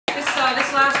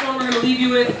leave you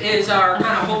with is our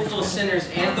kind of hopeful sinners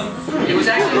anthem. It was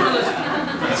actually one of those.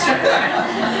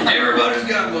 Everybody's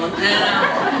got one.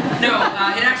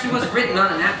 And it actually was written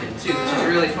on a napkin too, which is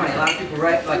really funny. A lot of people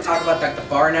talk about like the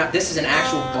bar nap. This is an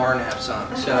actual bar nap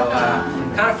song, so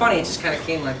kind of funny. It just kind of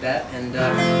came like that, and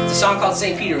it's a song called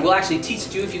St. Peter. We'll actually teach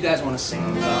it to you if you guys want to sing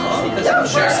along, because I'm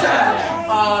sure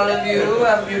all of you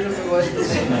have beautiful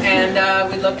voices,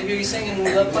 and we'd love to hear you sing, and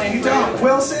we love playing. You don't,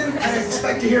 Wilson. I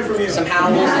expect to hear from you. Some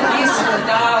howls and geese and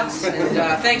dogs,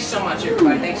 and thanks so much,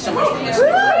 everybody. Thanks so much for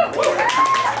listening.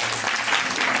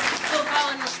 Full call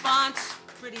and response,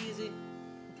 pretty easy.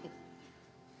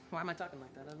 Why am I talking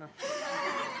like that? I don't know.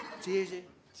 It's easy. It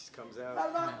just comes out.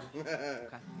 Okay,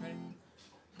 ready?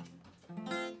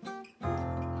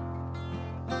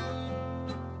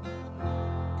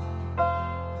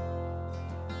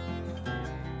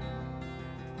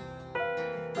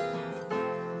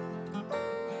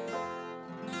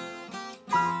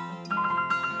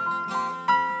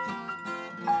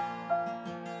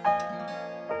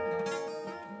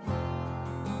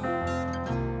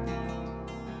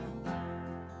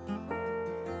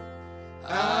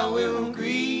 I will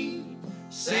greet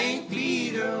St.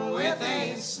 Peter with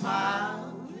a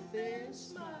smile,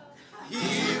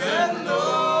 even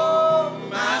though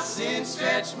my sins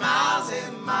stretch miles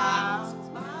and miles,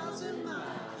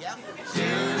 to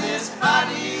this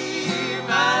body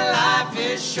my life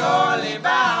is surely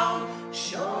bound,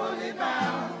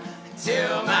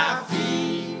 till my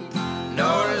feet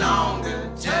no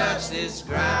longer touch this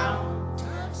ground.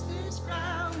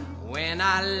 When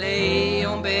I lay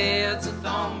on beds of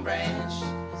thorn branch,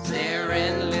 stare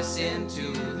and listen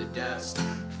to the dust,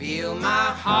 feel my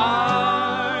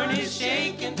heart is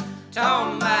shaking,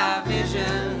 torn by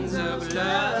visions of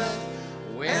lust.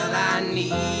 Well, I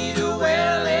need a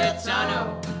well-lit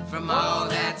tunnel from all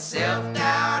that self